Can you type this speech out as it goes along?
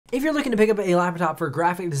If you're looking to pick up a laptop for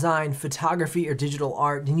graphic design, photography, or digital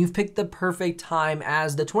art, then you've picked the perfect time,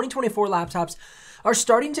 as the 2024 laptops are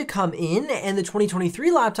starting to come in and the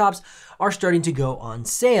 2023 laptops are starting to go on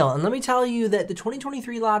sale. And let me tell you that the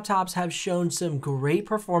 2023 laptops have shown some great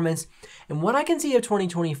performance. And what I can see of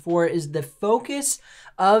 2024 is the focus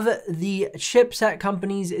of the chipset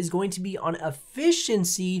companies is going to be on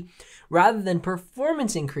efficiency rather than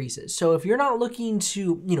performance increases. So if you're not looking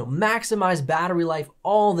to, maximize battery life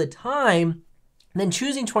all the time, then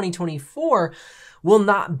choosing 2024 will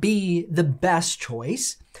not be the best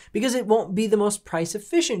choice, because it won't be the most price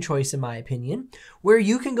efficient choice, in my opinion, where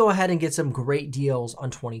you can go ahead and get some great deals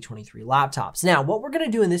on 2023 laptops. Now, what we're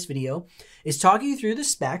gonna do in this video is talk you through the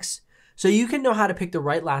specs so you can know how to pick the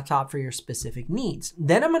right laptop for your specific needs.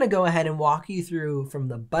 Then I'm gonna go ahead and walk you through from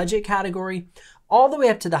the budget category all the way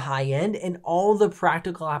up to the high end and all the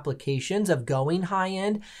practical applications of going high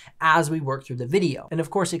end as we work through the video. And of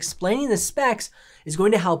course, explaining the specs is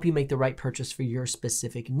going to help you make the right purchase for your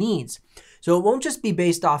specific needs. So it won't just be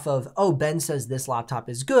based off of, oh, Ben says this laptop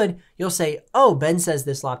is good. You'll say, oh, Ben says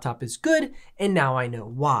this laptop is good, and now I know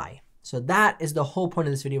why. So that is the whole point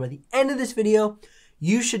of this video. At the end of this video,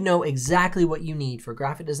 you should know exactly what you need for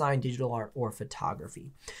graphic design, digital art, or photography.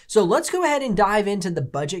 So let's go ahead and dive into the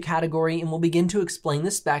budget category, and we'll begin to explain the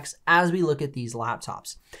specs as we look at these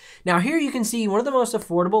laptops. Now here you can see one of the most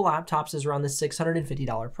affordable laptops is around the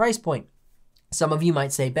 $650 price point. Some of you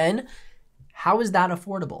might say, Ben, how is that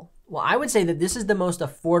affordable? Well, I would say that this is the most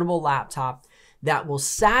affordable laptop that will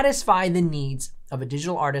satisfy the needs of a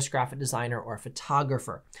digital artist, graphic designer, or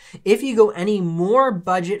photographer. If you go any more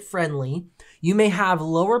budget friendly, you may have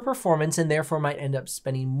lower performance and therefore might end up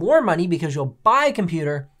spending more money because you'll buy a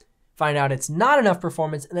computer, find out it's not enough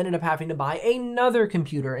performance, and then end up having to buy another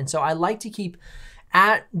computer. And so I like to keep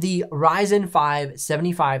at the Ryzen 5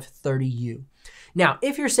 7530U. Now,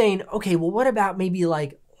 if you're saying, okay, well, what about maybe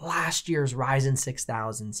like last year's Ryzen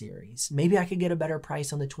 6000 series? Maybe I could get a better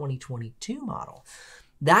price on the 2022 model.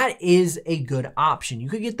 That is a good option. You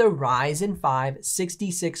could get the Ryzen 5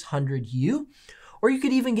 6600U, or you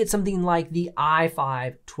could even get something like the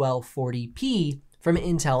i5 1240p from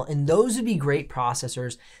Intel, and those would be great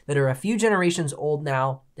processors that are a few generations old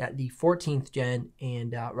now, that the 14th gen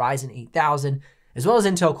and Ryzen 8000, as well as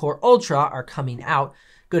Intel Core Ultra are coming out.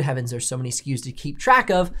 Good heavens, there's so many SKUs to keep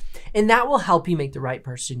track of, and that will help you make the right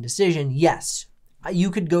purchasing decision. Yes,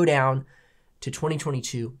 you could go down to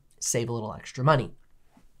 2022, save a little extra money.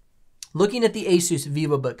 Looking at the Asus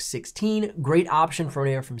VivoBook 16, great option for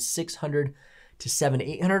anywhere from $600 to $700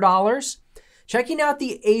 to $800. Checking out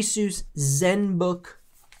the Asus Zenbook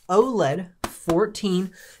OLED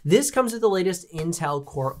 14. This comes with the latest Intel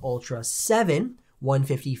Core Ultra 7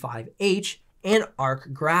 155H and ARC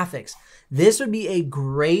graphics. This would be a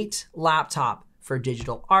great laptop for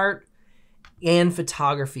digital art and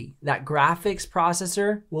photography. That graphics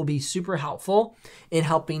processor will be super helpful in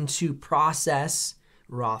helping to process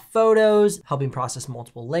raw photos, helping process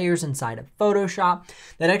multiple layers inside of Photoshop.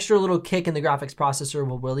 That extra little kick in the graphics processor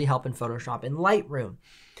will really help in Photoshop and Lightroom.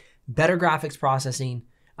 Better graphics processing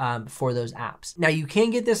for those apps. Now you can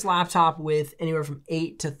get this laptop with anywhere from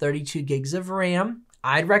 8 to 32 gigs of RAM.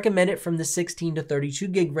 I'd recommend it from the 16 to 32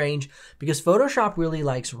 gig range because Photoshop really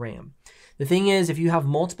likes RAM. The thing is, if you have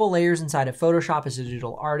multiple layers inside of Photoshop as a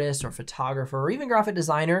digital artist or photographer or even graphic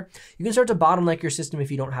designer, you can start to bottleneck your system if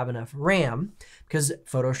you don't have enough RAM, because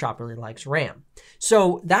Photoshop really likes RAM.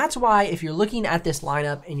 So that's why if you're looking at this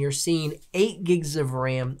lineup and you're seeing 8 gigs of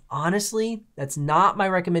RAM, honestly, that's not my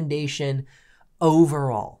recommendation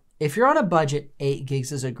overall. If you're on a budget, 8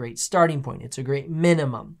 gigs is a great starting point. It's a great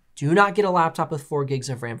minimum. Do not get a laptop with 4 gigs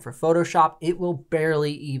of RAM for Photoshop. It will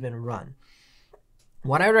barely even run.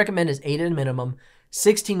 What I recommend is 8 at a minimum,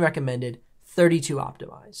 16 recommended, 32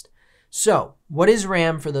 optimized. So what is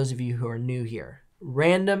RAM for those of you who are new here?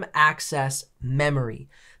 Random access memory.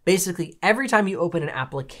 Basically, every time you open an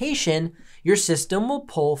application, your system will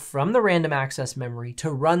pull from the random access memory to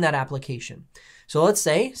run that application. So let's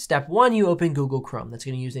say step 1, you open Google Chrome. That's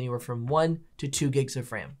going to use anywhere from 1 to 2 gigs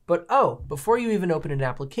of RAM. But before you even open an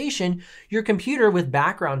application, your computer with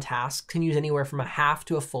background tasks can use anywhere from a half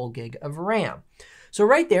to a full gig of RAM. So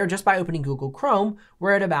right there, just by opening Google Chrome,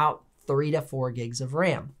 we're at about 3 to 4 gigs of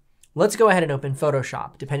RAM. Let's go ahead and open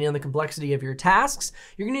Photoshop. Depending on the complexity of your tasks,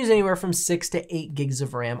 you're going to use anywhere from 6 to 8 gigs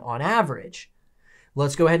of RAM on average.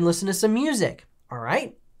 Let's go ahead and listen to some music. All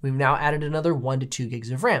right, we've now added another 1 to 2 gigs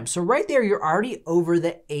of RAM. So right there, you're already over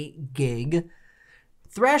the 8 gig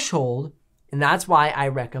threshold, and that's why I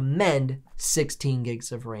recommend 16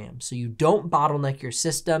 gigs of RAM. So you don't bottleneck your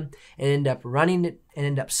system and end up running it and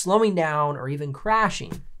end up slowing down or even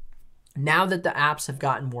crashing. Now that the apps have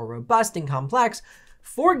gotten more robust and complex,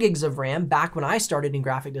 4 gigs of RAM, back when I started in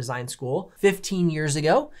graphic design school 15 years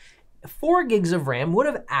ago, 4 gigs of RAM would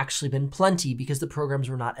have actually been plenty because the programs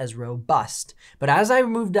were not as robust. But as I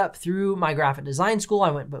moved up through my graphic design school, I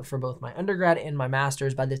went for both my undergrad and my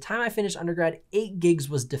master's. By the time I finished undergrad, 8 gigs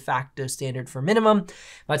was de facto standard for minimum.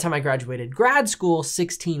 By the time I graduated grad school,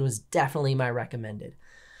 16 was definitely my recommended.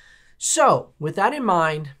 So with that in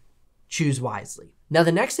mind, choose wisely. Now,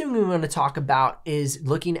 the next thing we want to talk about is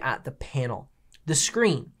looking at the panel, the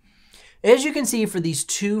screen. As you can see for these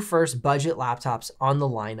two first budget laptops on the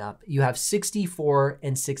lineup, you have 64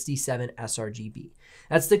 and 67 sRGB.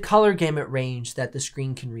 That's the color gamut range that the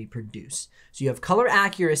screen can reproduce. So you have color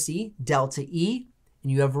accuracy, Delta E,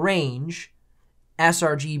 and you have range,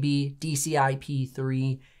 sRGB,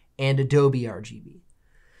 DCI-P3, and Adobe RGB.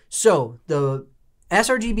 So the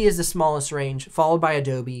sRGB is the smallest range, followed by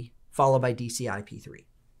Adobe, followed by DCI-P3.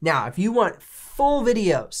 Now, if you want full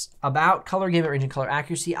videos about color gamut range and color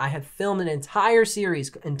accuracy, I have filmed an entire series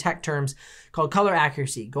in tech terms called Color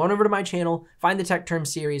Accuracy. Go on over to my channel, find the tech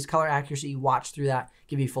terms series, Color Accuracy, watch through that,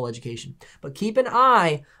 give you full education. But keep an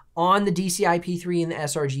eye on the DCI-P3 and the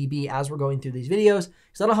sRGB as we're going through these videos,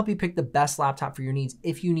 because that'll help you pick the best laptop for your needs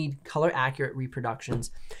if you need color accurate reproductions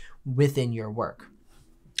within your work.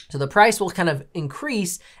 So the price will kind of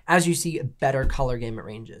increase as you see better color gamut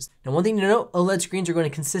ranges. Now, one thing to note, OLED screens are going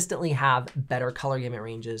to consistently have better color gamut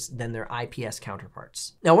ranges than their IPS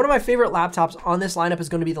counterparts. Now, one of my favorite laptops on this lineup is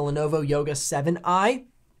going to be the Lenovo Yoga 7i.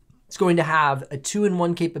 It's going to have a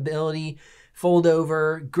 2-in-1 capability, fold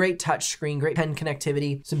over, great touch screen, great pen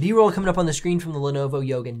connectivity. Some B-roll coming up on the screen from the Lenovo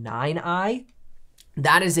Yoga 9i.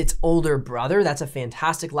 That is its older brother. That's a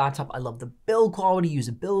fantastic laptop. I love the build quality,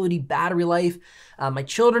 usability, battery life. My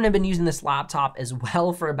children have been using this laptop as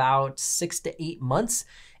well for about 6 to 8 months,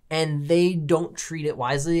 and they don't treat it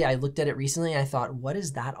wisely. I looked at it recently and I thought, what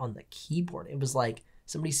is that on the keyboard? It was like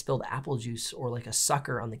somebody spilled apple juice or like a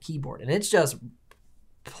sucker on the keyboard, and it's just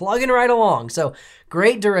plugging right along. So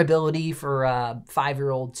great durability for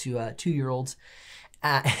 5-year-old to 2-year-olds.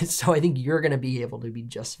 So I think you're going to be able to be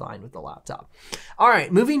just fine with the laptop. All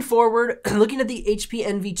right, moving forward, looking at the HP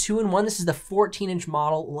Envy 2-in-1, this is the 14-inch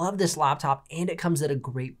model. Love this laptop, and it comes at a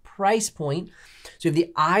great price point. So you have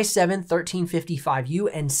the i7 1355U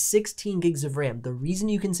and 16 gigs of RAM. The reason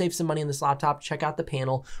you can save some money on this laptop, check out the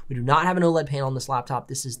panel. We do not have an OLED panel on this laptop.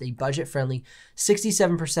 This is the budget-friendly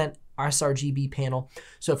 67% sRGB panel.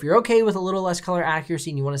 So if you're okay with a little less color accuracy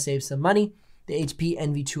and you want to save some money, the HP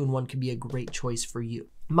Envy 2-in-1 can be a great choice for you.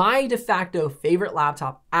 My de facto favorite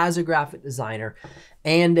laptop as a graphic designer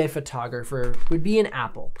and a photographer would be an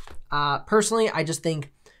Apple. Personally, I just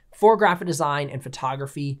think for graphic design and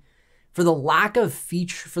photography, for the lack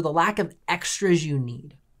of extras you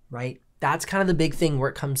need, right? That's kind of the big thing where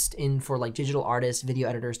it comes in for like digital artists, video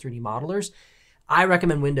editors, 3D modelers. I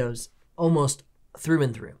recommend Windows almost through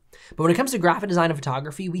and through. But when it comes to graphic design and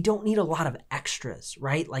photography, we don't need a lot of extras,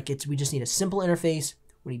 right? Like we just need a simple interface.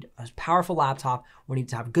 We need a powerful laptop. We need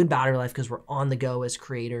to have good battery life because we're on the go as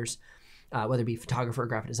creators, whether it be photographer or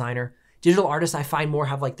graphic designer. Digital artists, I find more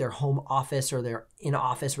have like their home office or their in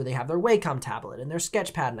office where they have their Wacom tablet and their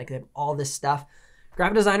Sketchpad and like they have all this stuff.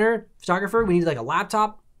 Graphic designer, photographer, we need like a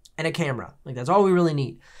laptop and a camera. Like that's all we really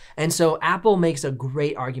need. And so Apple makes a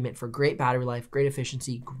great argument for great battery life, great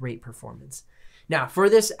efficiency, great performance. Now, for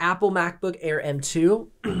this Apple MacBook Air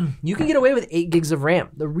M2, you can get away with 8 gigs of RAM.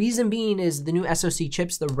 The reason being is the new SoC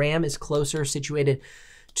chips, the RAM is closer situated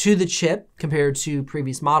to the chip compared to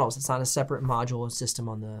previous models. It's not a separate module system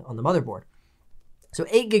on the motherboard. So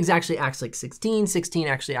 8 gigs actually acts like 16, 16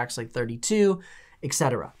 actually acts like 32,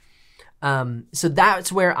 etc. So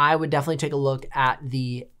that's where I would definitely take a look at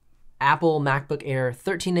the Apple MacBook Air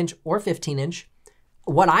 13-inch or 15-inch.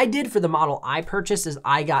 What I did for the model I purchased is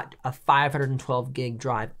I got a 512 gig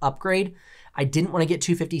drive upgrade. I didn't want to get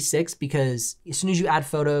 256 because as soon as you add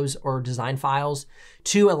photos or design files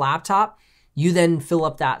to a laptop, you then fill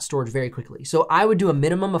up that storage very quickly. So I would do a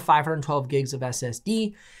minimum of 512 gigs of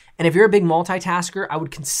SSD. And if you're a big multitasker, I would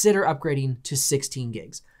consider upgrading to 16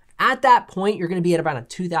 gigs. At that point, you're going to be at about a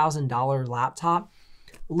 $2,000 laptop.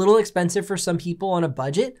 A little expensive for some people on a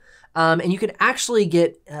budget. And you can actually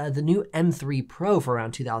get the new M3 Pro for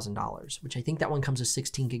around $2,000, which I think that one comes with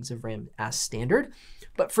 16 gigs of RAM as standard.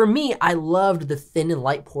 But for me, I loved the thin and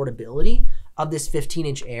light portability of this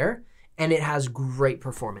 15-inch Air, and it has great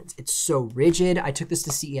performance. It's so rigid. I took this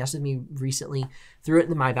to CES with me recently, threw it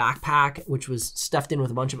in my backpack, which was stuffed in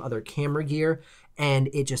with a bunch of other camera gear, and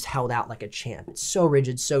it just held out like a champ. It's so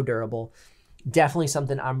rigid, so durable. Definitely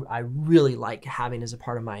something I really like having as a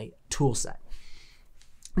part of my tool set.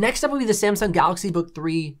 Next up will be the Samsung Galaxy Book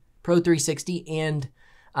 3 Pro 360 and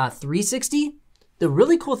 360. The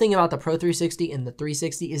really cool thing about the Pro 360 and the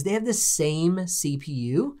 360 is they have the same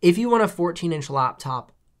CPU. If you want a 14-inch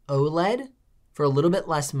laptop OLED for a little bit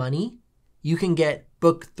less money, you can get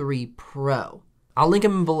Book 3 Pro. I'll link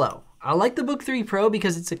them below. I like the Book 3 Pro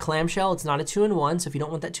because it's a clamshell. It's not a 2-in-1. So if you don't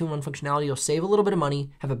want that 2-in-1 functionality, you'll save a little bit of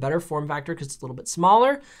money, have a better form factor because it's a little bit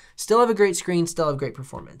smaller, still have a great screen, still have great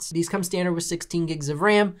performance. These come standard with 16 gigs of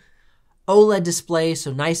RAM, OLED display,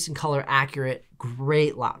 so nice and color accurate,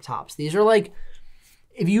 great laptops. These are like,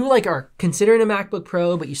 if you like are considering a MacBook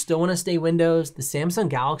Pro, but you still want to stay Windows, the Samsung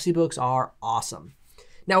Galaxy Books are awesome.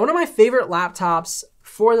 Now, one of my favorite laptops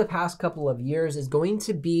for the past couple of years is going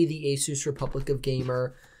to be the Asus Republic of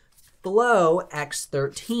Gamer Flow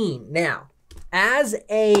X13. Now, as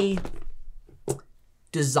a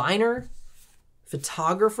designer,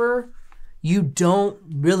 photographer, you don't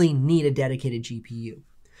really need a dedicated GPU.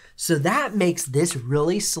 So that makes this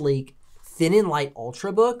really sleek, thin and light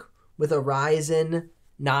Ultrabook with a Ryzen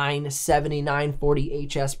 9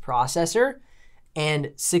 7940HS processor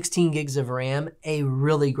and 16 gigs of RAM, a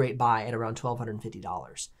really great buy at around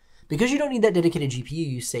 $1,250. Because you don't need that dedicated GPU,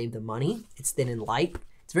 you save the money. It's thin and light.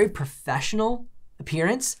 It's very professional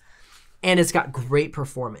appearance, and it's got great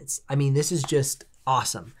performance. I mean, this is just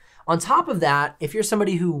awesome. On top of that, if you're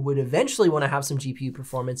somebody who would eventually want to have some GPU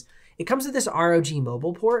performance, it comes with this ROG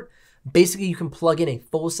mobile port. Basically, you can plug in a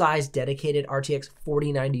full-size dedicated RTX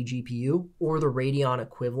 4090 GPU or the Radeon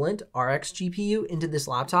equivalent RX GPU into this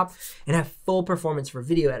laptop and have full performance for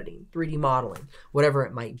video editing, 3D modeling, whatever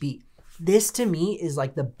it might be. This, to me, is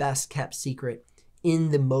like the best kept secret in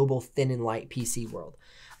the mobile thin and light PC world.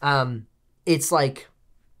 It's like,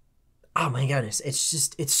 oh my goodness,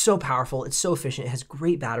 it's so powerful. It's so efficient. It has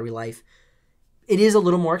great battery life. It is a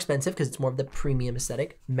little more expensive because it's more of the premium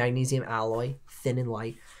aesthetic, magnesium alloy, thin and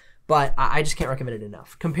light. But I just can't recommend it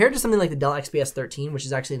enough. Compared to something like the Dell XPS 13, which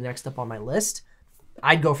is actually the next up on my list,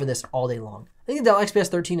 I'd go for this all day long. I think the Dell XPS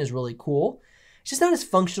 13 is really cool. It's just not as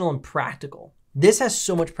functional and practical. This has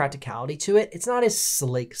so much practicality to it. It's not as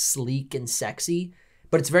sleek and sexy,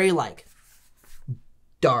 but it's very like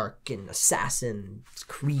dark and Assassin's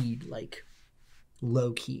Creed, like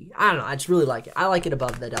low key. I don't know. I just really like it. I like it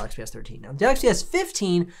above the Dell XPS 13. Now, the Dell XPS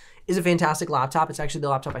 15 is a fantastic laptop. It's actually the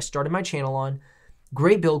laptop I started my channel on.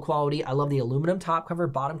 Great build quality. I love the aluminum top cover,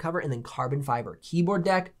 bottom cover, and then carbon fiber keyboard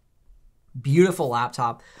deck. Beautiful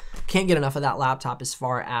laptop. Can't get enough of that laptop as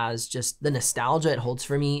far as just the nostalgia it holds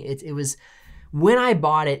for me. It was, when I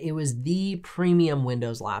bought it, it was the premium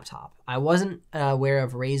Windows laptop. I wasn't aware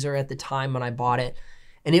of Razer at the time when I bought it.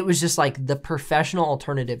 And it was just like the professional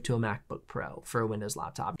alternative to a MacBook Pro for a Windows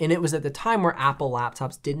laptop. And it was at the time where Apple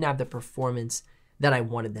laptops didn't have the performance that I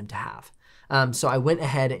wanted them to have. So I went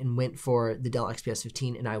ahead and went for the Dell XPS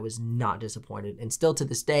 15 and I was not disappointed. And still to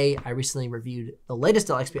this day, I recently reviewed the latest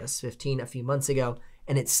Dell XPS 15 a few months ago,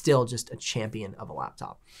 and it's still just a champion of a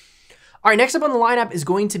laptop. All right, next up on the lineup is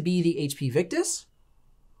going to be the HP Victus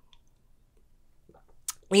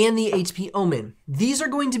and the HP Omen. These are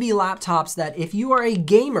going to be laptops that if you are a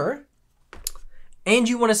gamer and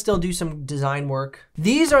you want to still do some design work,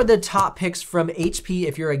 these are the top picks from HP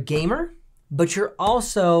if you're a gamer, but you're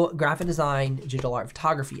also graphic design, digital art,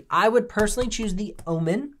 photography. I would personally choose the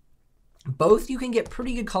Omen. Both you can get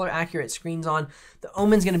pretty good color accurate screens on. The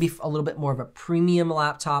Omen's gonna be a little bit more of a premium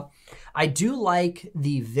laptop. I do like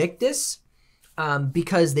the Victus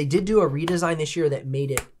because they did do a redesign this year that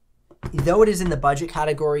made it, though it is in the budget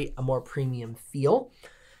category, a more premium feel.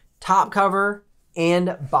 Top cover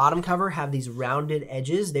and bottom cover have these rounded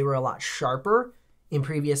edges. They were a lot sharper in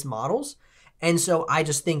previous models. And so I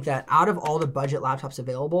just think that out of all the budget laptops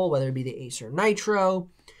available, whether it be the Acer Nitro,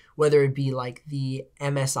 whether it be like the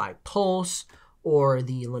MSI Pulse or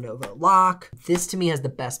the Lenovo Lock, this to me has the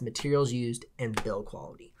best materials used and build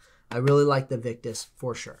quality. I really like the Victus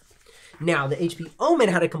for sure. Now, the HP Omen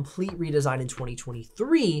had a complete redesign in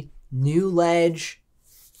 2023. New ledge,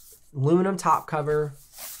 aluminum top cover,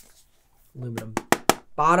 aluminum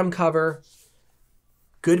bottom cover,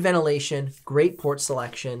 good ventilation, great port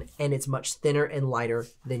selection, and it's much thinner and lighter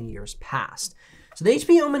than years past. So the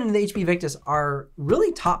HP Omen and the HP Victus are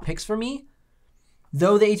really top picks for me,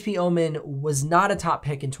 though the HP Omen was not a top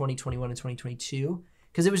pick in 2021 and 2022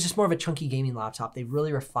 because it was just more of a chunky gaming laptop. They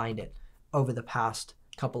really refined it over the past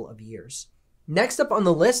couple of years. Next up on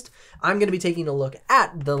the list, I'm going to be taking a look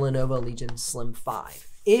at the Lenovo Legion Slim 5.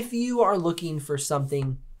 If you are looking for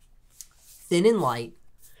something thin and light,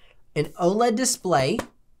 an OLED display,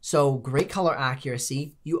 so great color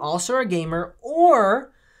accuracy, you also are a gamer,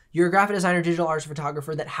 or you're a graphic designer, digital artist,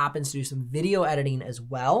 photographer that happens to do some video editing as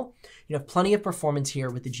well, you have plenty of performance here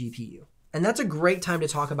with the GPU. And that's a great time to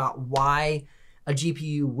talk about why a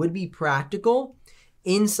GPU would be practical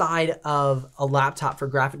inside of a laptop for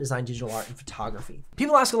graphic design, digital art, and photography.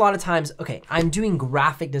 People ask a lot of times, okay, I'm doing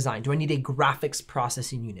graphic design. Do I need a graphics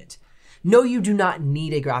processing unit? No, you do not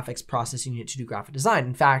need a graphics processing unit to do graphic design.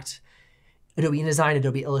 In fact, Adobe InDesign,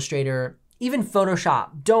 Adobe Illustrator, even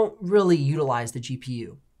Photoshop don't really utilize the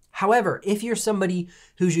GPU. However, if you're somebody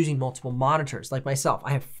who's using multiple monitors, like myself,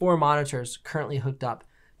 I have 4 monitors currently hooked up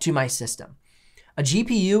to my system. A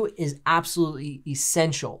GPU is absolutely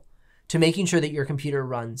essential to making sure that your computer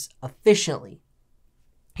runs efficiently.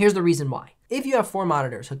 Here's the reason why. If you have 4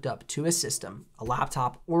 monitors hooked up to a system, a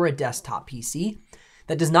laptop or a desktop PC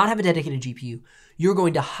that does not have a dedicated GPU, you're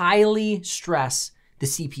going to highly stress the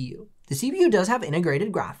CPU. The CPU does have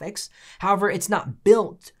integrated graphics. However, it's not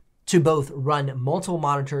built to both run multiple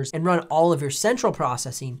monitors and run all of your central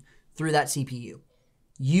processing through that CPU.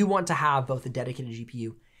 You want to have both a dedicated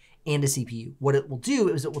GPU and a CPU. What it will do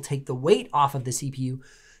is it will take the weight off of the CPU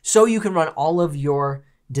so you can run all of your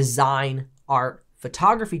design, art,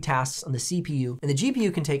 photography tasks on the CPU, and the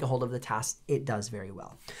GPU can take a hold of the tasks it does very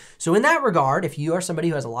well. So in that regard, if you are somebody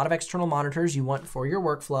who has a lot of external monitors you want for your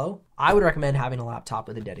workflow, I would recommend having a laptop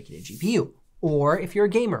with a dedicated GPU. Or if you're a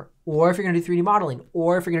gamer, or if you're gonna do 3D modeling,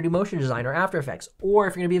 or if you're gonna do motion design or After Effects, or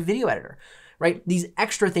if you're gonna be a video editor, right? These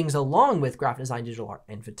extra things along with graphic design, digital art,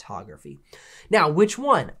 and photography. Now, which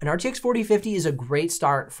one? An RTX 4050 is a great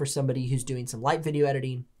start for somebody who's doing some light video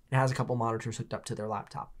editing and has a couple monitors hooked up to their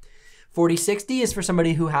laptop. 4060 is for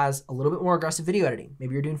somebody who has a little bit more aggressive video editing.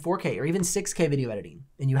 Maybe you're doing 4K or even 6K video editing,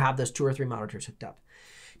 and you have those 2 or 3 monitors hooked up.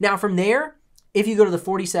 Now from there, if you go to the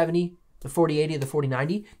 4070, the 4080, the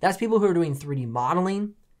 4090, that's people who are doing 3D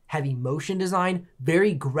modeling, heavy motion design,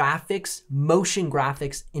 very graphics, motion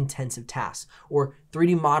graphics intensive tasks, or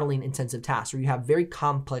 3D modeling intensive tasks, where you have very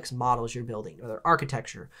complex models you're building, whether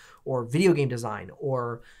architecture or video game design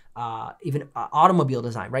or even automobile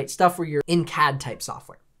design, right? Stuff where you're in CAD type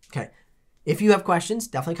software. Okay. If you have questions,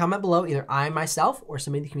 definitely comment below. Either I myself or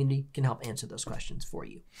somebody in the community can help answer those questions for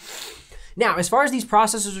you. Now, as far as these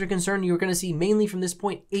processors are concerned, you're going to see mainly from this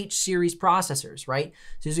point H-series processors, right?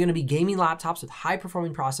 So these are going to be gaming laptops with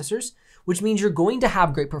high-performing processors, which means you're going to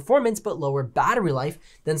have great performance but lower battery life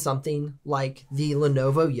than something like the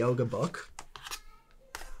Lenovo Yoga Book.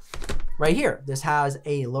 Right here, this has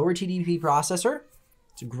a lower TDP processor.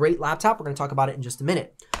 It's a great laptop. We're going to talk about it in just a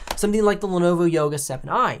minute. Something like the Lenovo Yoga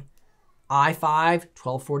 7i, i5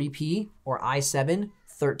 1240p or i7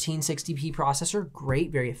 1360p processor,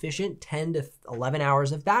 great, very efficient, 10 to 11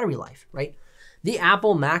 hours of battery life, right? The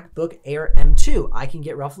Apple MacBook Air M2, I can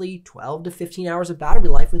get roughly 12 to 15 hours of battery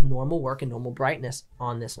life with normal work and normal brightness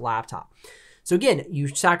on this laptop. So again, you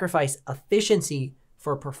sacrifice efficiency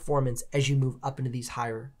for performance as you move up into these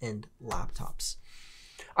higher end laptops.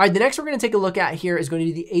 All right, the next we're going to take a look at here is going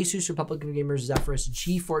to be the Asus Republic of Gamers Zephyrus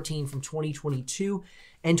G14 from 2022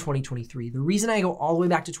 and 2023. The reason I go all the way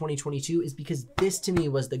back to 2022 is because this to me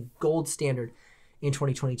was the gold standard in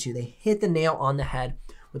 2022. They hit the nail on the head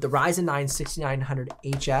with the Ryzen 9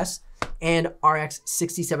 6900HS and RX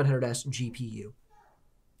 6700S GPU.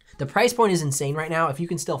 The price point is insane right now. If you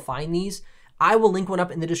can still find these, I will link one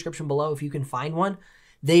up in the description below if you can find one.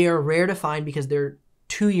 They are rare to find because they're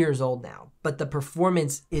 2 years old now, but the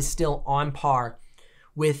performance is still on par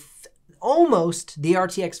with almost the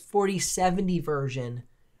RTX 4070 version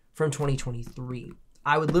from 2023.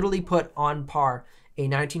 I would literally put on par a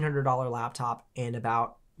 $1,900 laptop and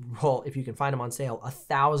about, well, if you can find them on sale,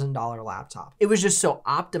 $1,000 laptop. It was just so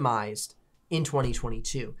optimized in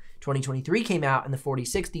 2022. 2023 came out and the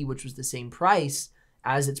 4060, which was the same price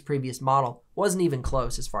as its previous model, wasn't even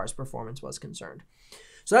close as far as performance was concerned.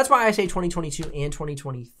 So that's why I say 2022 and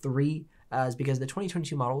 2023, is because the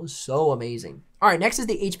 2022 model is so amazing. All right, next is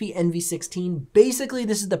the HP Envy 16. Basically,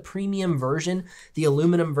 this is the premium version, the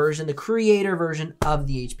aluminum version, the creator version of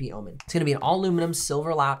the HP Omen. It's gonna be an all aluminum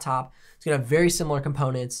silver laptop. It's gonna have very similar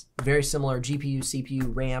components, very similar GPU,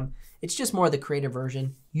 CPU, RAM. It's just more the creator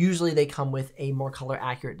version. Usually they come with a more color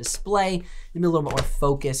accurate display, maybe a little bit more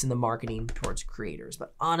focus in the marketing towards creators.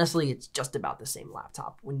 But honestly, it's just about the same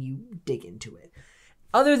laptop when you dig into it.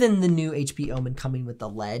 Other than the new HP Omen coming with the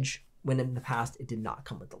ledge, when in the past it did not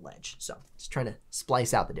come with the ledge. So just trying to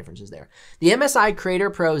splice out the differences there. The MSI Creator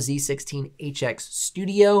Pro Z16 HX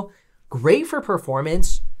Studio, great for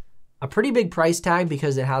performance, a pretty big price tag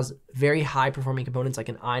because it has very high performing components like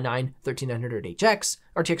an i9 13900HX,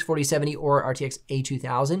 RTX 4070 or RTX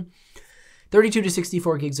A2000, 32 to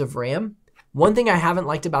 64 gigs of RAM. One thing I haven't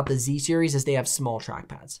liked about the Z series is they have small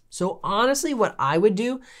trackpads. So honestly, what I would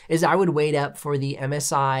do is I would wait up for the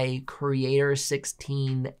MSI Creator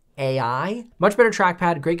 16 AI, much better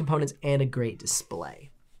trackpad, great components, and a great display.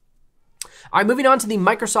 All right, moving on to the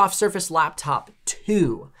Microsoft Surface Laptop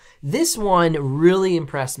 2. This one really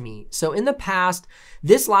impressed me. So in the past,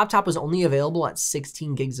 this laptop was only available at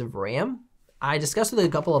 16 gigs of RAM. I discussed with a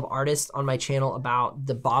couple of artists on my channel about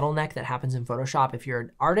the bottleneck that happens in Photoshop if you're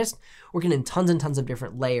an artist working in tons and tons of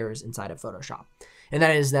different layers inside of Photoshop. And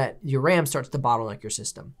that is that your RAM starts to bottleneck your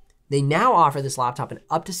system. They now offer this laptop in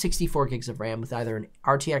up to 64 gigs of RAM with either an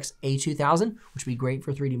RTX A2000, which would be great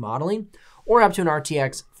for 3D modeling, or up to an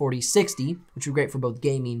RTX 4060, which would be great for both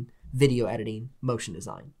gaming, video editing, motion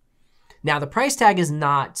design. Now, the price tag is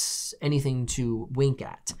not anything to wink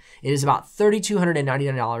at. It is about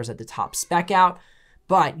 $3,299 at the top spec out,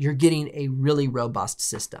 but you're getting a really robust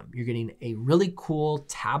system. You're getting a really cool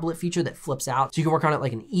tablet feature that flips out, so you can work on it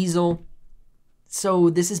like an easel. So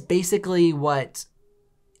this is basically what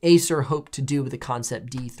Acer hoped to do with the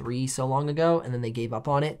Concept D3 so long ago, and then they gave up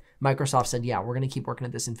on it. Microsoft said, yeah, we're gonna keep working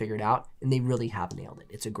at this and figure it out, and they really have nailed it.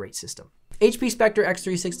 It's a great system. HP Spectre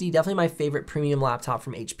X360, definitely my favorite premium laptop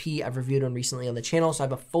from HP. I've reviewed one recently on the channel, so I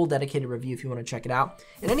have a full dedicated review if you wanna check it out.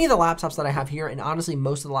 And any of the laptops that I have here, and honestly,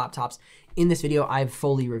 most of the laptops in this video, I've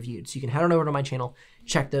fully reviewed. So you can head on over to my channel,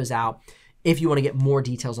 check those out if you wanna get more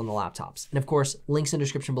details on the laptops. And of course, links in the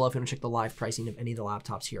description below if you wanna check the live pricing of any of the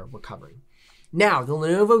laptops here we're covering. Now, the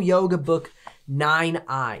Lenovo Yoga Book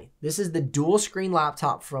 9i. This is the dual screen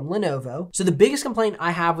laptop from Lenovo. So the biggest complaint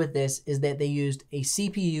I have with this is that they used a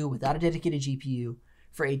CPU without a dedicated GPU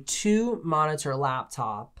for a 2-monitor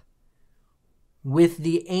laptop with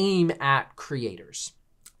the aim at creators.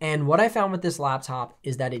 And what I found with this laptop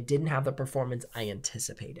is that it didn't have the performance I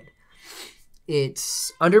anticipated.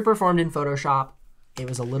 It's underperformed in Photoshop. It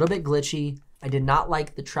was a little bit glitchy. I did not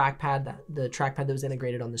like the trackpad that was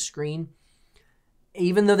integrated on the screen.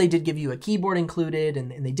 Even though they did give you a keyboard included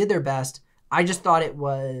and they did their best, I just thought it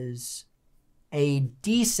was a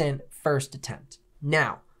decent first attempt.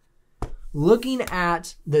 Now, looking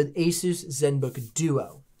at the Asus Zenbook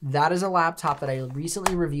Duo, that is a laptop that I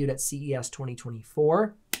recently reviewed at CES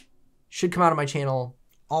 2024. Should come out on my channel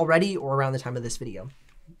already or around the time of this video.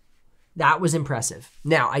 That was impressive.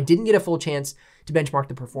 Now, I didn't get a full chance to benchmark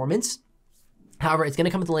the performance. However, it's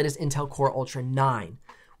gonna come with the latest Intel Core Ultra 9,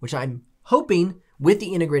 which I'm hoping with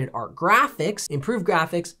the integrated art graphics, improved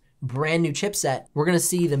graphics, brand new chipset, we're gonna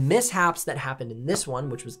see the mishaps that happened in this one,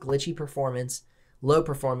 which was glitchy performance, low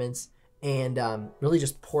performance, and really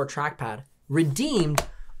just poor trackpad, redeemed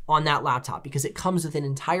on that laptop because it comes with an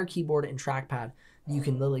entire keyboard and trackpad that you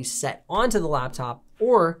can literally set onto the laptop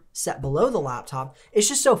or set below the laptop. It's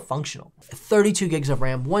just so functional. 32 gigs of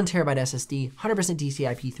RAM, 1 terabyte SSD, 100%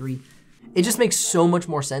 DCI-P3. It just makes so much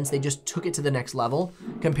more sense. They just took it to the next level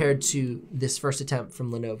compared to this first attempt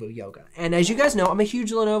from Lenovo Yoga. And as you guys know, I'm a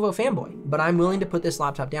huge Lenovo fanboy, but I'm willing to put this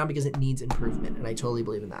laptop down because it needs improvement, and I totally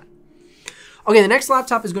believe in that. Okay, the next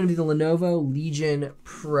laptop is going to be the Lenovo Legion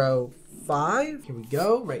Pro 5. Here we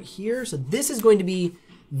go, right here. So this is going to be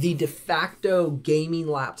the de facto gaming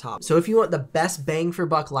laptop. So if you want the best bang for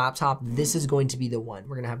buck laptop, this is going to be the one.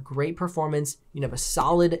 We're gonna have great performance. You can have a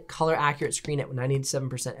solid color accurate screen at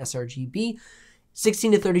 97% sRGB,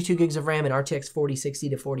 16 to 32 gigs of RAM and RTX 4060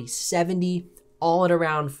 to 4070, all at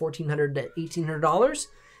around $1,400 to $1,800,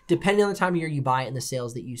 depending on the time of year you buy it and the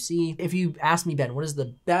sales that you see. If you ask me, Ben, what is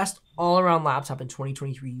the best all-around laptop in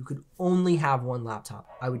 2023? You could only have one laptop.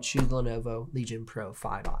 I would choose the Lenovo Legion Pro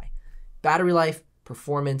 5i. Battery life,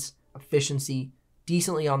 performance, efficiency,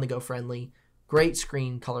 decently on-the-go friendly, great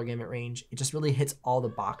screen, color gamut range. It just really hits all the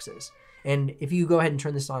boxes. And if you go ahead and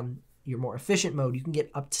turn this on your more efficient mode, you can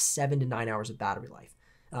get up to 7 to 9 hours of battery life.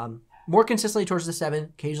 More consistently towards the 7,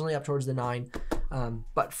 occasionally up towards the 9.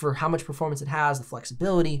 But for how much performance it has, the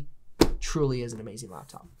flexibility, truly is an amazing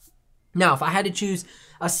laptop. Now, if I had to choose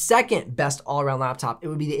a second best all-around laptop, it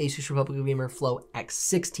would be the Asus Republic Gamer Flow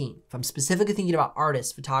X16. If I'm specifically thinking about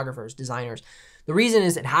artists, photographers, designers, the reason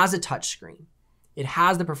is it has a touch screen. It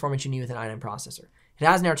has the performance you need with an i9 processor. It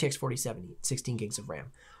has an RTX 4070, 16 gigs of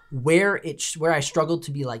RAM. Where I struggled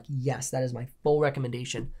to be like, yes, that is my full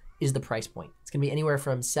recommendation, is the price point. It's gonna be anywhere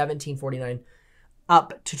from $1,749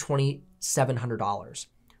 up to $2,700,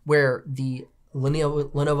 where the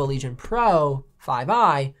Lenovo Legion Pro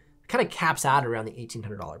 5i kind of caps out around the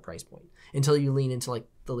 $1,800 price point until you lean into like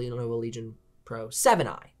the Lenovo Legion Pro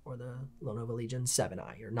 7i or the Lenovo Legion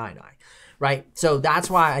 7i or 9i, right? So that's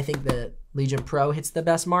why I think the Legion Pro hits the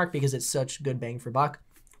best mark because it's such good bang for buck,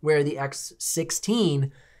 where the X16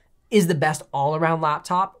 is the best all-around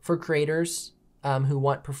laptop for creators who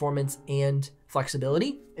want performance and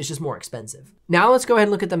flexibility. It's just more expensive. Now let's go ahead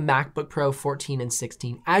and look at the MacBook Pro 14 and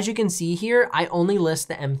 16. As you can see here, I only list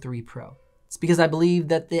the M3 Pro. It's because I believe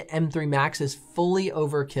that the M3 Max is fully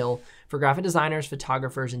overkill for graphic designers,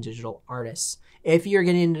 photographers, and digital artists. If you're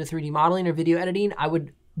getting into 3D modeling or video editing, I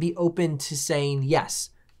would be open to saying yes,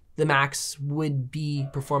 the Max would be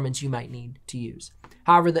performance you might need to use.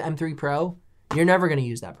 However, the M3 Pro, you're never going to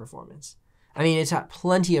use that performance. I mean, it's got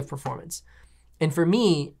plenty of performance. And for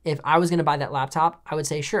me, if I was going to buy that laptop, I would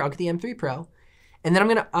say, sure, I'll get the M3 Pro. And then I'm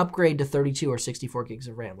going to upgrade to 32 or 64 gigs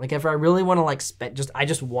of RAM. Like if I really want to like spend, I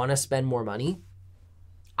just want to spend more money,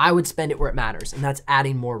 I would spend it where it matters. And that's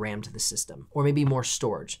adding more RAM to the system or maybe more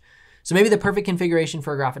storage. So maybe the perfect configuration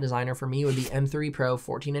for a graphic designer for me would be M3 Pro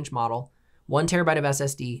 14-inch model, 1 terabyte of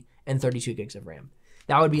SSD, and 32 gigs of RAM.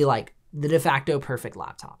 That would be like the de facto perfect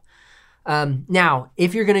laptop. Now,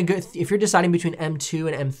 if you're deciding between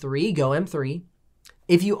M2 and M3, go M3.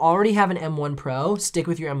 If you already have an M1 Pro, stick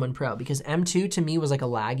with your M1 Pro because M2 to me was like a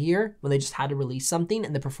lag year when they just had to release something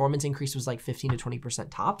and the performance increase was like 15 to 20%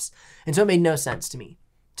 tops. And so it made no sense to me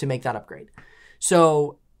to make that upgrade.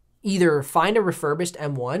 So either find a refurbished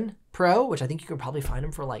M1 Pro, which I think you can probably find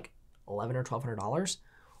them for like $1,100 or $1,200,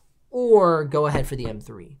 or go ahead for the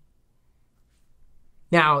M3.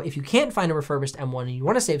 Now, if you can't find a refurbished M1 and you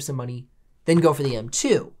want to save some money, then go for the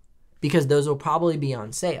M2 because those will probably be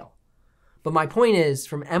on sale. But my point is,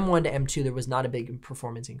 from M1 to M2, there was not a big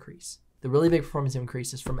performance increase. The really big performance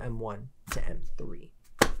increase is from M1 to M3.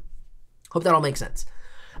 Hope that all makes sense.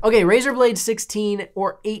 Okay, Razer Blade 16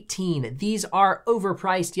 or 18. These are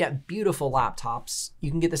overpriced yet beautiful laptops. You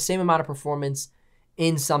can get the same amount of performance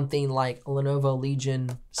in something like a Lenovo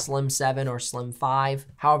Legion Slim 7 or Slim 5.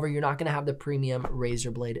 However, you're not going to have the premium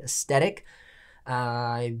Razer Blade aesthetic.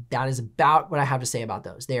 That is about what I have to say about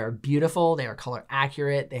those. They are beautiful. They are color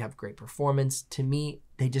accurate. They have great performance. To me,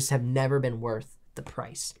 they just have never been worth the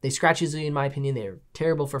price. They scratch easily, in my opinion. They are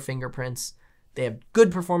terrible for fingerprints. They have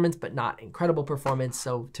good performance, but not incredible performance.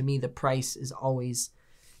 So to me, the price is always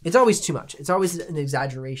too much. It's always an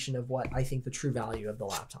exaggeration of what I think the true value of the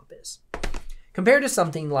laptop is. Compared to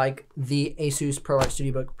something like the Asus ProArt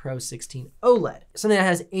StudioBook Pro 16 OLED, something that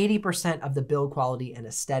has 80% of the build quality and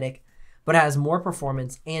aesthetic, but has more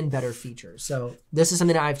performance and better features. So this is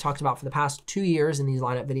something that I've talked about for the past 2 years in these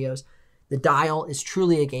lineup videos. The dial is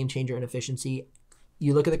truly a game changer in efficiency.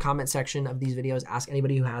 You look at the comment section of these videos, ask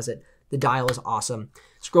anybody who has it. The dial is awesome.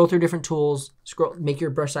 Scroll through different tools, make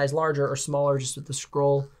your brush size larger or smaller just with the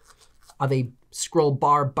scroll of a scroll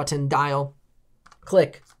bar button dial.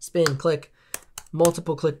 Click, spin, click,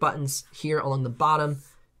 multiple click buttons here along the bottom.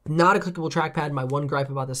 Not a clickable trackpad. My one gripe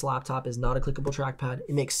about this laptop is not a clickable trackpad.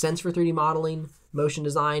 It makes sense for 3D modeling, motion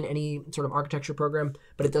design, any sort of architecture program,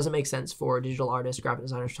 but it doesn't make sense for digital artists, graphic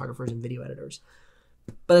designers, photographers, and video editors.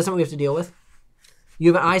 But that's something we have to deal with.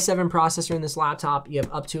 You have an i7 processor in this laptop. You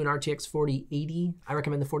have up to an RTX 4080. I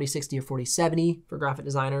recommend the 4060 or 4070 for graphic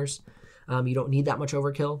designers. You don't need that much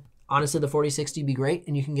overkill. Honestly, the 4060 would be great,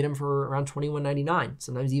 and you can get them for around $21.99,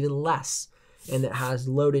 sometimes even less. And it has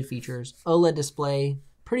loaded features, OLED display,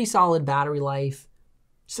 pretty solid battery life.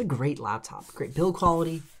 Just a great laptop, great build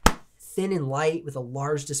quality, thin and light with a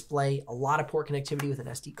large display, a lot of port connectivity with an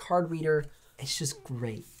SD card reader. It's just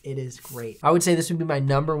great. It is great. I would say this would be my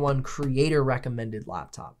 #1 creator recommended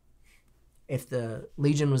laptop. If the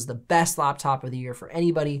Legion was the best laptop of the year for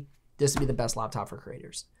anybody, this would be the best laptop for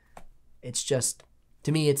creators. It's just,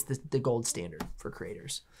 to me, it's the gold standard for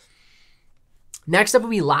creators. Next up will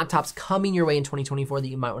be laptops coming your way in 2024 that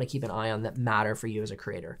you might want to keep an eye on that matter for you as a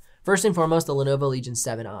creator. First and foremost, the Lenovo Legion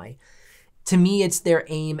 7i. To me, it's their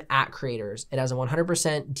aim at creators. It has a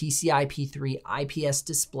 100% DCI P3 IPS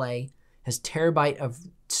display, has terabyte of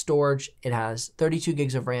storage, it has 32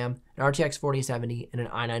 gigs of RAM, an RTX 4070, and an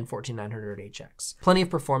i9 14900HX. Plenty of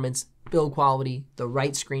performance, build quality, the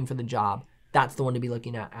right screen for the job. That's the one to be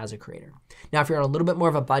looking at as a creator. Now, if you're on a little bit more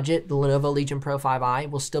of a budget, the Lenovo Legion Pro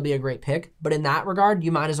 5i will still be a great pick, but in that regard,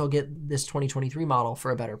 you might as well get this 2023 model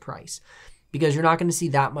for a better price because you're not going to see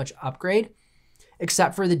that much upgrade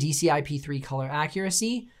except for the DCI P3 color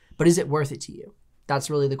accuracy, but is it worth it to you? That's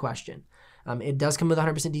really the question. It does come with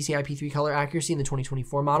 100% DCI P3 color accuracy in the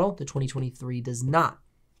 2024 model. The 2023 does not.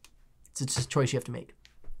 It's a choice you have to make.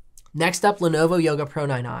 Next up, Lenovo Yoga Pro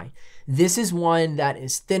 9i. This is one that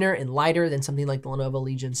is thinner and lighter than something like the Lenovo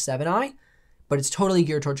Legion 7i, but it's totally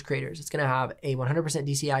geared towards creators. It's going to have a 100%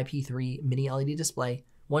 DCI P3 mini LED display,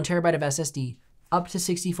 1 terabyte of SSD, up to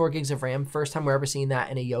 64 gigs of RAM. First time we're ever seeing that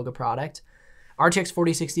in a Yoga product. RTX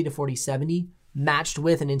 4060 to 4070, matched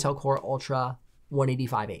with an Intel Core Ultra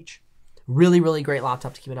 185H. Really, really great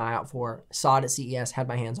laptop to keep an eye out for. Saw it at CES, had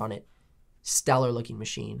my hands on it. Stellar looking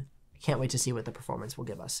machine. Can't wait to see what the performance will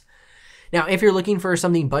give us. Now, if you're looking for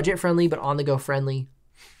something budget friendly but on the go friendly,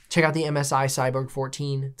 Check out the MSI Cyborg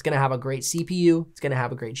 14. It's gonna have a great CPU. It's gonna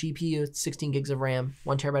have a great GPU. It's 16 gigs of RAM,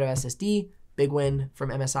 1 terabyte of SSD. Big win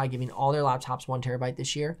from MSI, giving all their laptops 1 terabyte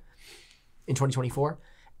this year in 2024.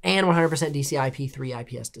 And 100% DCI-P3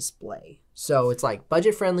 IPS display. So it's like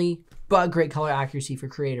budget friendly, but great color accuracy for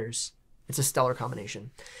creators. It's a stellar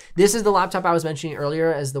combination. This is the laptop I was mentioning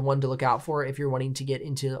earlier as the one to look out for if you're wanting to get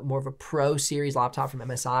into more of a Pro series laptop from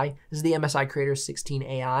MSI. This is the MSI Creator 16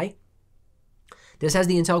 AI. This has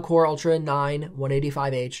the Intel Core Ultra 9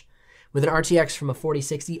 185H with an RTX from a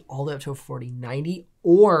 4060 all the way up to a 4090.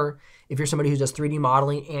 Or if you're somebody who does 3D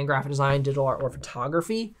modeling and graphic design, digital art, or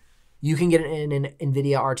photography, you can get it in an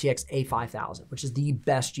NVIDIA RTX A5000, which is the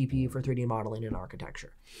best GPU for 3D modeling and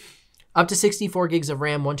architecture. Up to 64 gigs of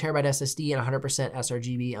RAM, 1 terabyte SSD, and 100%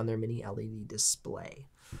 sRGB on their mini LED display.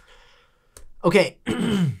 Okay.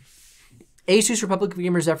 Asus Republic of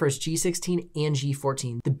Gamers Zephyrus G16 and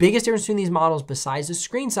G14. The biggest difference between these models, besides the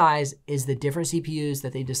screen size, is the different CPUs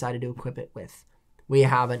that they decided to equip it with. We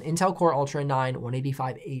have an Intel Core Ultra 9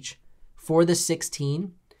 185H for the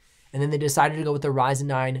 16, and then they decided to go with the Ryzen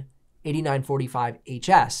 9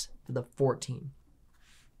 8945HS for the 14.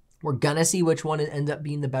 We're gonna see which one ends up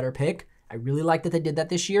being the better pick. I really like that they did that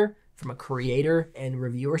this year from a creator and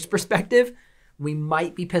reviewer's perspective. We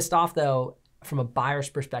might be pissed off though from a buyer's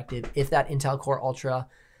perspective if that Intel Core Ultra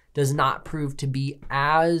does not prove to be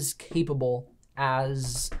as capable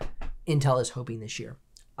as Intel is hoping this year.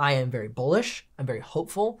 I am very bullish. I'm very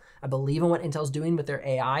hopeful. I believe in what Intel's doing with their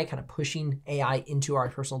AI, kind of pushing AI into our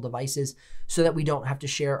personal devices so that we don't have to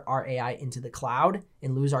share our AI into the cloud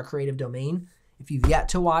and lose our creative domain. If you've yet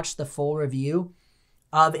to watch the full review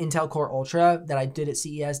of Intel Core Ultra that I did at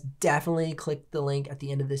CES, definitely click the link at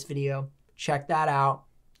the end of this video. Check that out.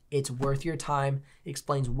 It's worth your time. It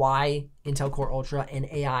explains why Intel Core Ultra and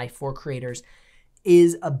AI for creators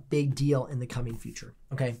is a big deal in the coming future.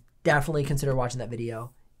 Okay, definitely consider watching that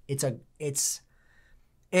video. I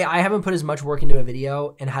haven't put as much work into a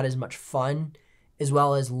video and had as much fun as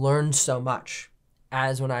well as learned so much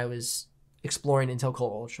as when I was exploring Intel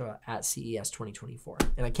Core Ultra at CES 2024.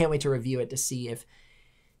 And I can't wait to review it to see if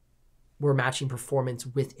we're matching performance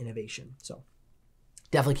with innovation. So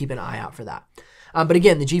definitely keep an eye out for that. But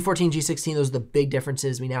again, the G14, G16, those are the big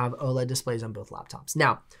differences. We now have OLED displays on both laptops.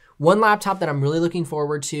 Now, one laptop that I'm really looking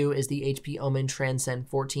forward to is the HP Omen Transcend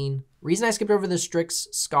 14. Reason I skipped over the Strix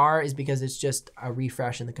Scar is because it's just a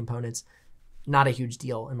refresh in the components. Not a huge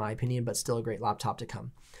deal in my opinion, but still a great laptop to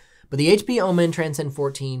come. But the HP Omen Transcend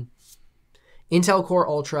 14, Intel Core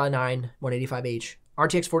Ultra 9 185H,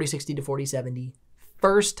 RTX 4060 to 4070.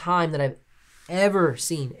 First time that I've ever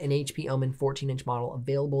seen an HP Omen 14-inch model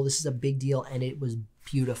available. This is a big deal, and it was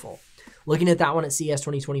beautiful. Looking at that one at CES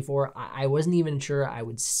 2024, I wasn't even sure I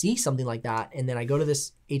would see something like that. And then I go to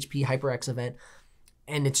this HP HyperX event,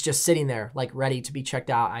 and it's just sitting there, like ready to be checked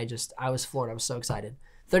out. I was floored. I was so excited.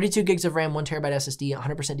 32 gigs of RAM, 1 terabyte SSD,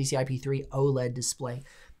 100% DCI-P3 OLED display.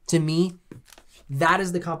 To me, that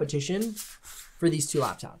is the competition for these two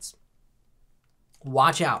laptops.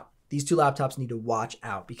 Watch out. These two laptops need to watch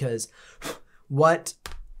out because what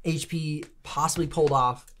HP possibly pulled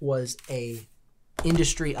off was a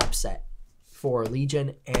industry upset for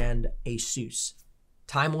Legion and Asus.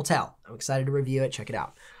 Time will tell. I'm excited to review it. Check it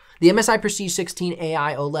out. The MSI Prestige 16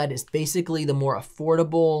 AI OLED is basically the more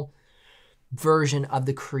affordable version of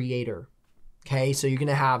the Creator. Okay, so you're going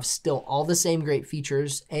to have still all the same great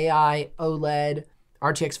features. AI, OLED,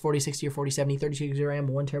 RTX 4060 or 4070, 32 gigs of RAM,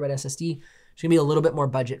 1 terabyte SSD. It's going to be a little bit more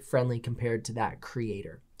budget friendly compared to that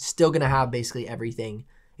Creator. Still going to have basically everything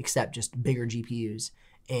except just bigger GPUs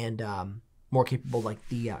and more capable like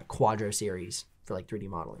the Quadro series for like 3D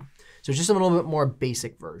modeling. So it's just a little bit more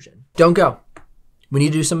basic version. Don't go. We need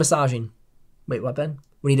to do some massaging. Wait, what, Ben?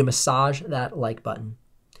 We need to massage that like button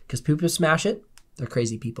because people smash it. They're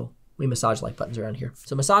crazy people. We massage like buttons around here.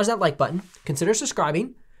 So massage that like button. Consider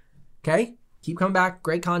subscribing. Okay? Keep coming back.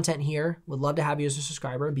 Great content here. Would love to have you as a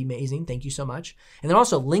subscriber. It'd be amazing. Thank you so much. And then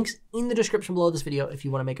also links in the description below this video if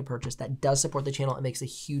you want to make a purchase. That does support the channel. It makes a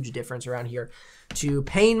huge difference around here to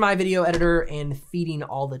paying my video editor and feeding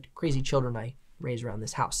all the crazy children I raise around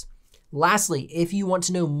this house. Lastly, if you want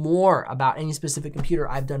to know more about any specific computer,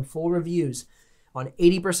 I've done full reviews on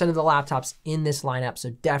 80% of the laptops in this lineup.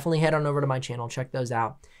 So definitely head on over to my channel, check those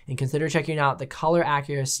out, and consider checking out the color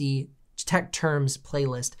accuracy tech terms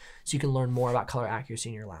playlist so you can learn more about color accuracy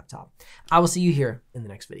in your laptop. I will see you here in the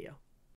next video.